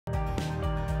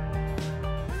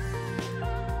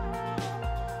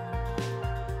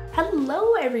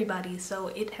Hello everybody! So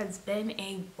it has been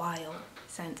a while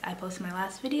since I posted my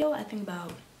last video. I think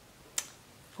about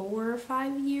 4 or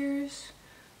 5 years.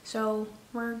 So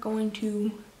we're going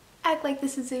to act like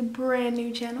this is a brand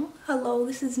new channel. Hello,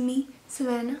 this is me,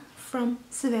 Savannah, from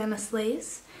Savannah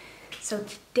Slays. So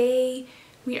today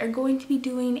we are going to be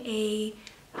doing a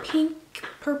pink,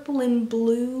 purple, and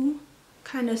blue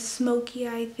kind of smoky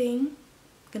eye thing.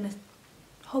 Gonna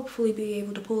hopefully be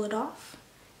able to pull it off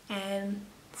and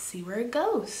see where it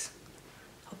goes.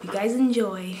 Hope you guys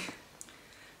enjoy.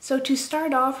 So to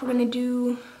start off, we're gonna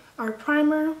do our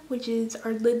primer, which is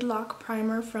our lid lock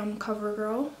primer from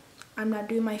CoverGirl. I'm not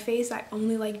doing my face. I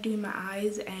only like doing my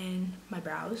eyes and my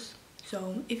brows.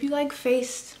 So if you like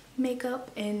face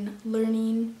makeup and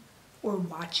learning or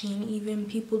watching even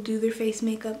people do their face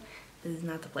makeup, this is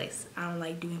not the place. I don't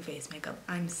like doing face makeup.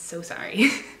 I'm so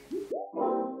sorry.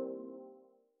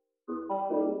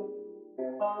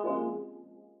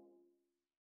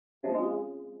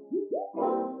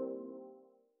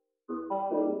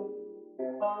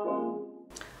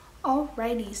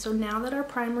 Alrighty, so now that our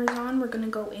primer is on, we're going to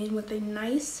go in with a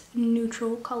nice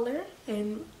neutral color,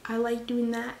 and I like doing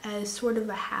that as sort of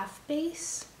a half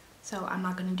base. So I'm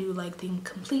not going to do like the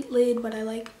complete lid, but I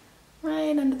like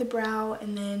right under the brow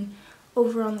and then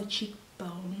over on the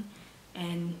cheekbone,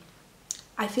 and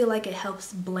I feel like it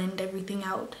helps blend everything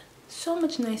out so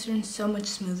much nicer and so much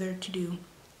smoother to do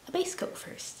a base coat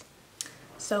first.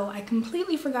 So I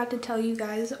completely forgot to tell you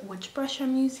guys which brush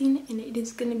I'm using, and it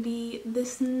is going to be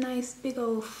this nice big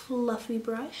old fluffy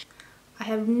brush. I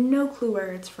have no clue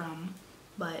where it's from,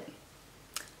 but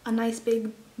a nice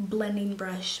big blending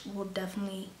brush will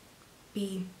definitely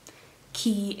be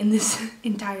key in this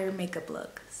entire makeup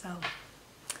look. So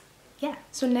yeah,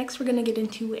 so next we're going to get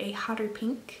into a hotter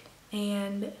pink,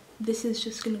 and this is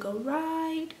just going to go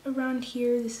right around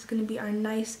here. This is going to be our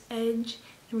nice edge,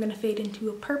 and we're going to fade into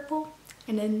a purple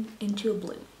and then into a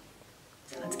blue.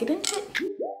 So let's get into it.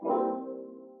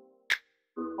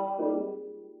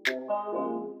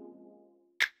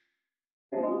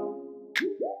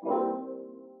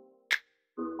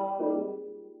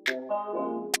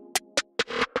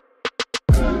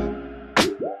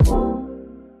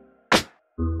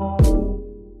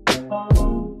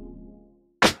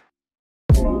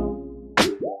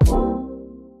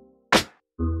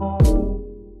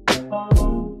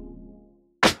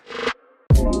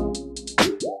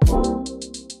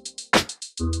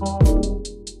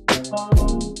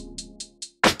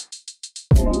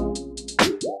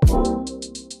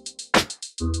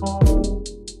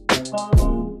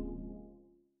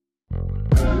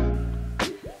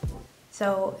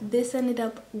 So this ended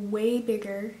up way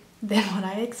bigger than what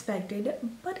I expected,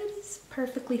 but it is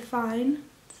perfectly fine.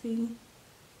 Let's see,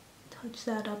 touch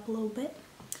that up a little bit.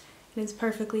 It is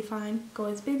perfectly fine. Go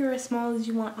as big or as small as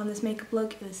you want on this makeup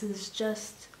look. This is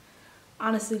just,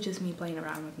 honestly, just me playing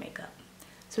around with makeup.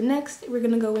 So next, we're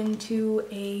gonna go into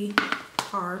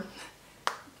our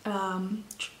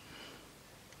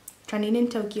Trending in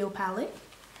Tokyo palette.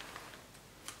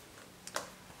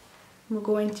 We're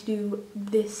going to do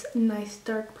this nice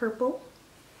dark purple.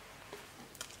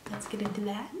 Let's get into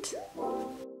that.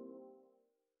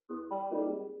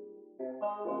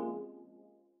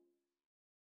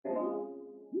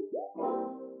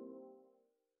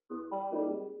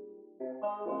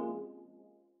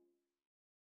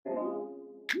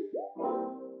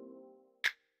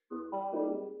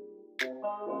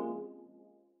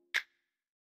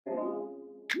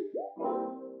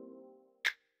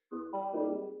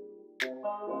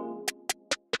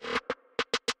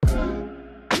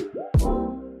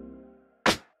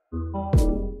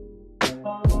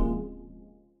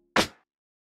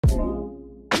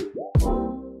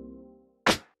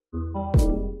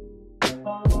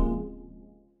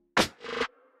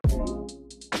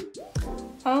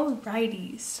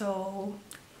 Alrighty, so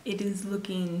it is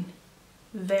looking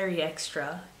very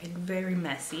extra and very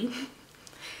messy,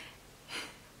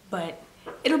 but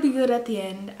it'll be good at the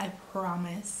end, I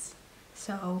promise.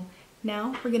 So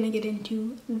now we're gonna get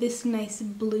into this nice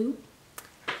blue,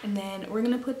 and then we're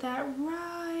gonna put that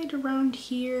right around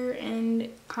here and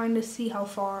kind of see how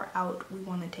far out we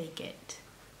want to take it.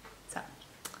 So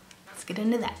let's get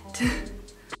into that.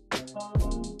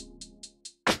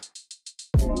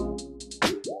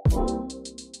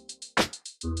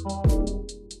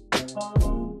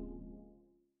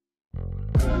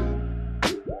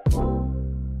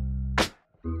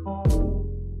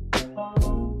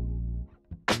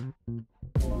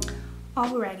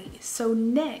 Alrighty, so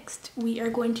next we are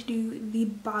going to do the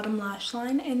bottom lash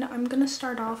line, and I'm going to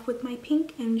start off with my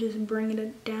pink and just bring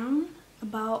it down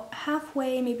about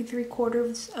halfway, maybe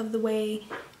 3/4 of the way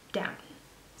down.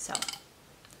 So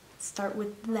start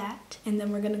with that, and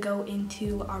then we're gonna go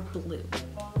into our blue.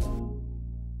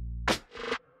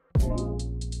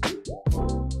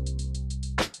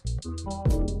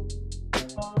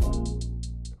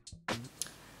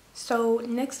 So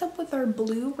next up with our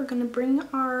blue, we're gonna bring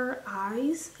our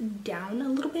eyes down a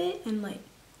little bit and or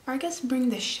I guess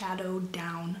bring the shadow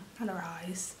down, not our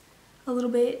eyes, a little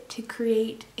bit to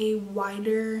create a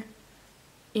wider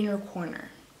inner corner.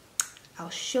 I'll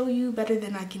show you better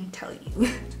than I can tell you.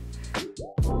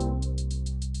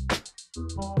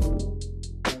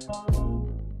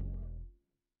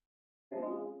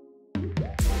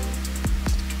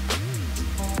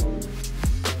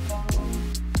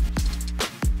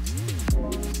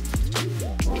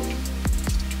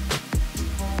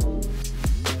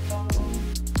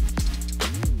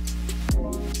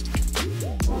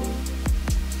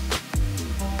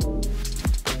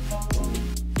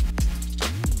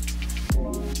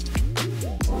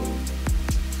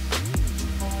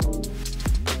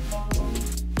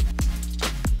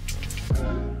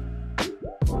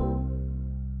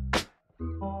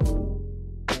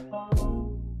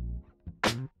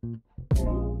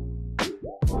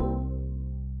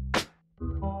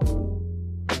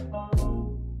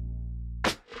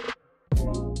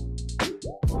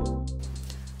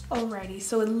 Alrighty,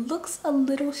 so it looks a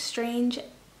little strange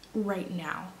right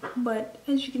now, but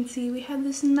as you can see, we have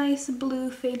this nice blue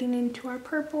fading into our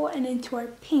purple and into our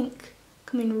pink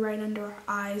coming right under our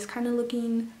eyes, kind of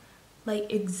looking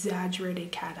like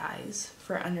exaggerated cat eyes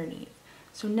for underneath.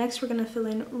 So next we're going to fill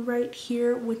in right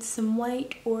here with some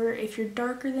white, or if you're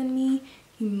darker than me,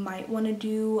 you might want to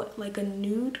do like a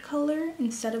nude color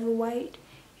instead of a white.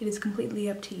 It is completely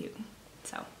up to you.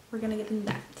 So we're going to get into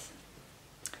that.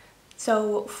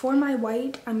 So for my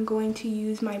white, I'm going to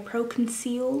use my Pro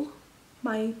Conceal,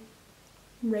 my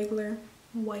regular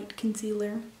white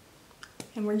concealer,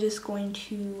 and we're just going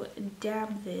to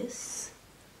dab this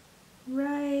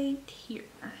right here.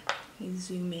 Let me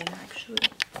zoom in actually.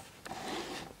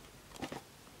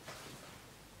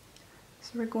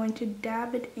 So we're going to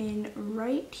dab it in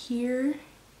right here,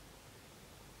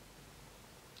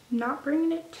 not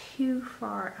bringing it too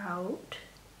far out.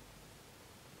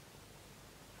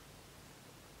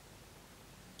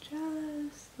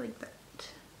 Just like that.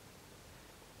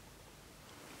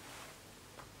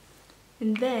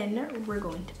 And then we're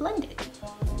going to blend it.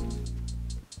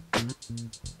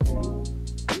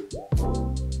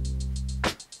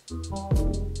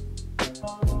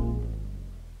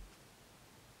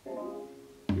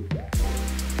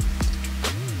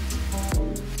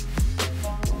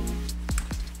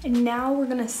 And now we're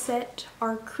gonna set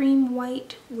our cream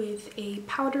white with a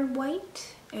powdered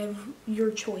white of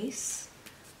your choice,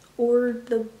 or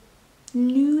the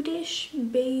nudish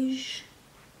beige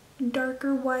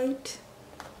darker white,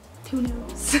 who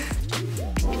knows.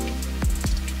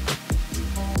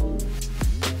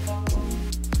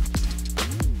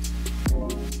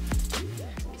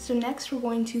 So next we're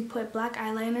going to put black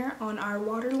eyeliner on our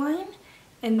waterline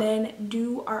and then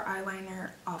do our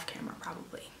eyeliner off camera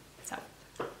probably. So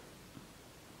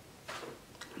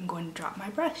I'm going to drop my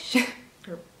brush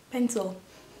or pencil.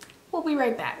 We'll be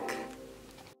right back.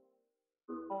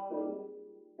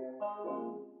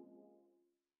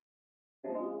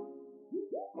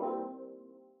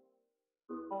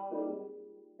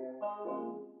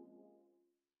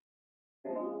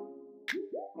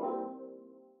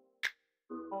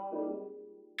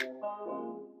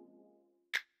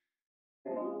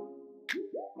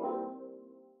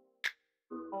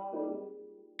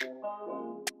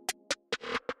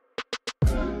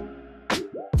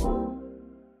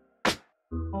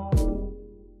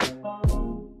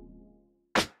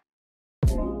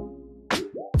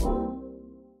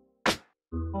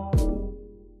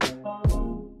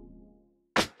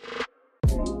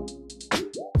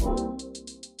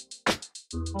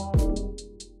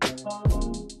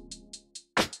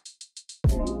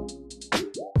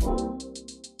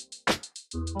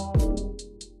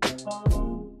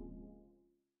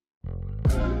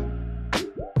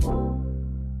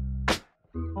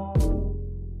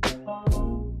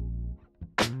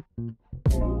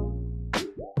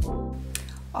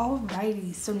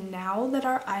 Alrighty, so now that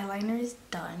our eyeliner is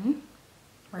done,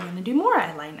 we're gonna do more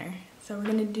eyeliner. So we're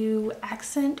gonna do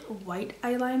accent white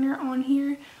eyeliner on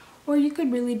here, or you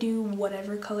could really do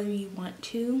whatever color you want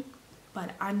to,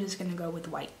 but I'm just gonna go with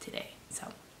white today. So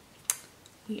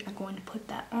we are going to put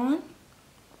that on,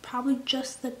 probably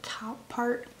just the top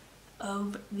part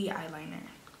of the eyeliner.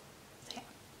 So, yeah.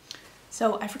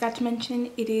 So I forgot to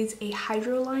mention, it is a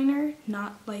hydro liner,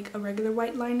 not like a regular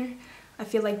white liner. I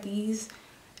feel like these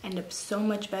end up so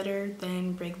much better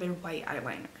than regular white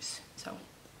eyeliners. So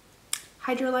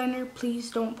hydro liner,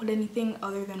 please don't put anything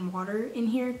other than water in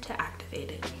here to activate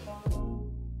it.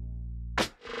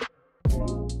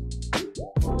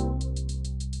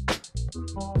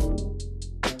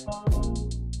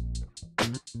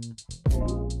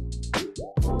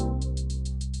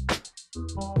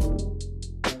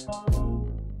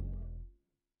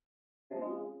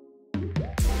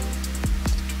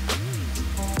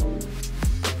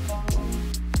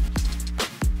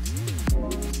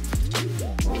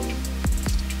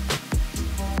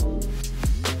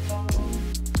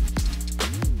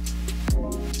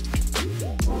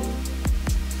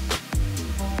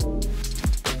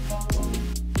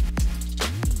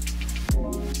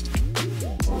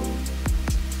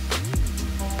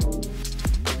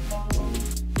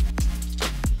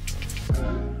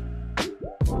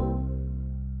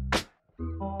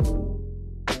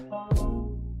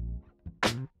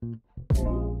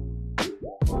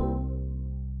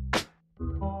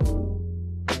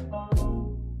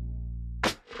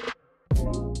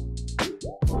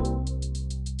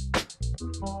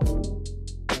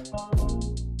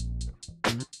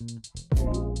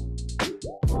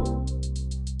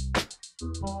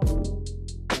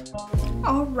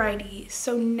 Alrighty,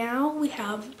 so now we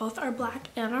have both our black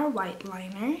and our white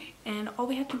liner, and all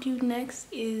we have to do next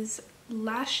is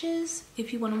lashes.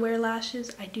 If you want to wear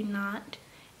lashes, I do not.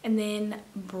 And then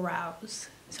brows.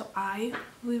 So I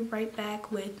will be right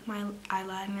back with my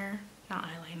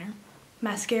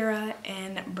mascara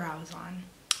and brows on.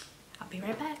 I'll be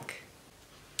right back.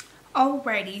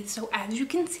 Alrighty, so as you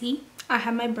can see, I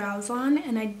have my brows on,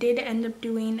 and I did end up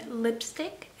doing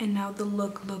lipstick, and now the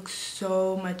look looks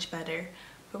so much better.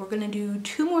 But we're gonna do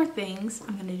two more things.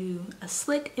 I'm gonna do a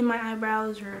slit in my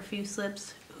eyebrows, or a few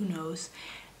slips, who knows.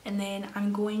 And then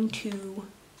I'm going to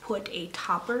put a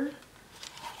topper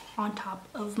on top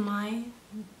of my,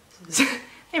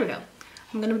 there we go.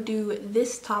 I'm gonna do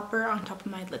this topper on top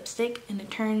of my lipstick, and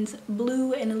it turns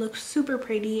blue and it looks super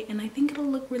pretty, and I think it'll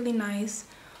look really nice.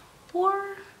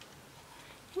 Or,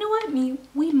 you know what,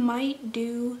 we might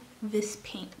do this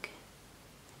pink.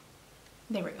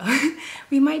 There we go.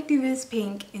 We might do this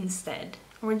pink instead,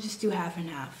 or just do half and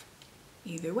half.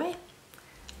 Either way,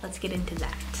 let's get into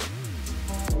that.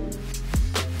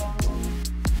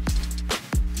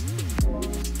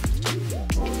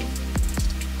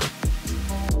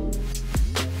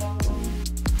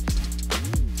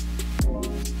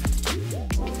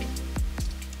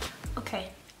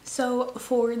 So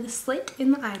for the slit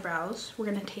in the eyebrows, we're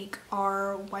gonna take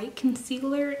our white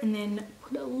concealer and then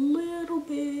put a little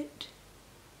bit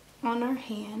on our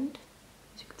hand.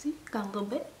 As you can see, got a little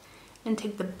bit. And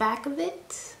take the back of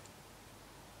it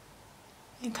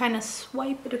and kind of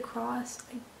swipe it across.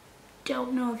 I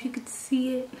don't know if you could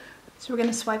see it. So we're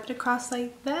gonna swipe it across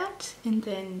like that, and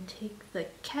then take the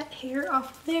cat hair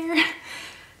off there.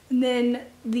 And then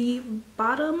the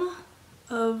bottom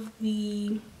of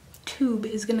the tube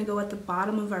is gonna go at the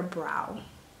bottom of our brow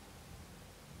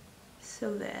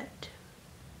so that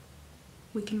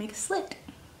we can make a slit.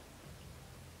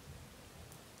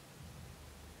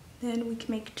 Then we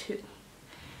can make two.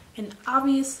 And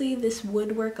obviously this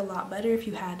would work a lot better if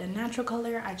you had a natural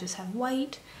color. I just have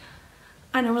white.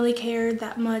 I don't really care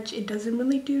that much. It doesn't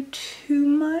really do too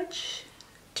much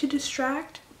to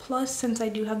distract. Plus, since I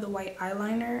do have the white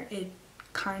eyeliner, it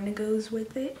kind of goes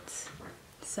with it.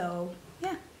 So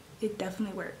yeah, it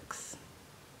definitely works.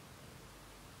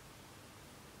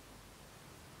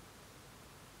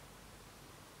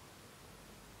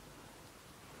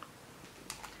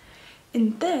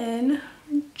 And then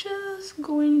I'm just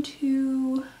going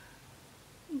to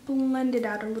blend it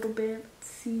out a little bit. Let's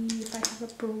see if I have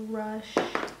a brush.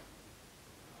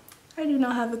 I do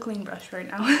not have a clean brush right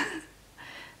now.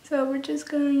 So we're just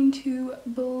going to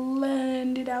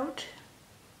blend it out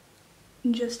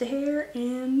just a hair,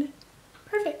 and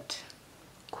perfect.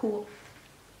 Cool.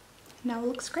 Now it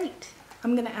looks great.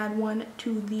 I'm gonna add one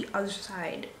to the other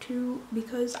side too,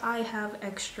 because I have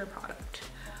extra product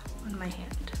on my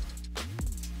hand.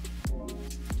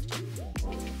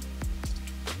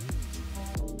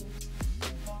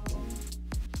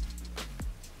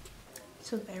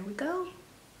 So there we go.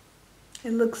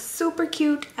 It looks super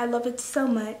cute. I love it so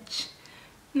much.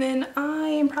 And then I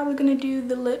am probably gonna do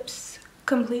the lips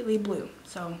completely blue.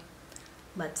 So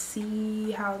let's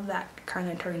see how that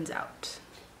kind of turns out.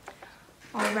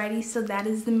 Alrighty, so that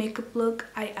is the makeup look.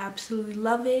 I absolutely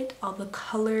love it. All the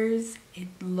colors, it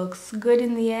looks good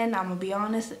in the end. I'm gonna be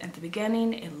honest, at the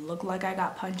beginning, it looked like I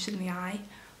got punched in the eye,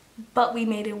 but we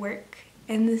made it work.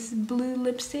 And this blue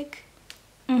lipstick,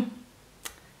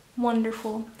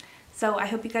 wonderful. So I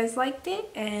hope you guys liked it,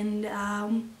 and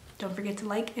don't forget to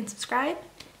like and subscribe,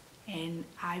 and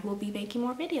I will be making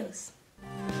more videos.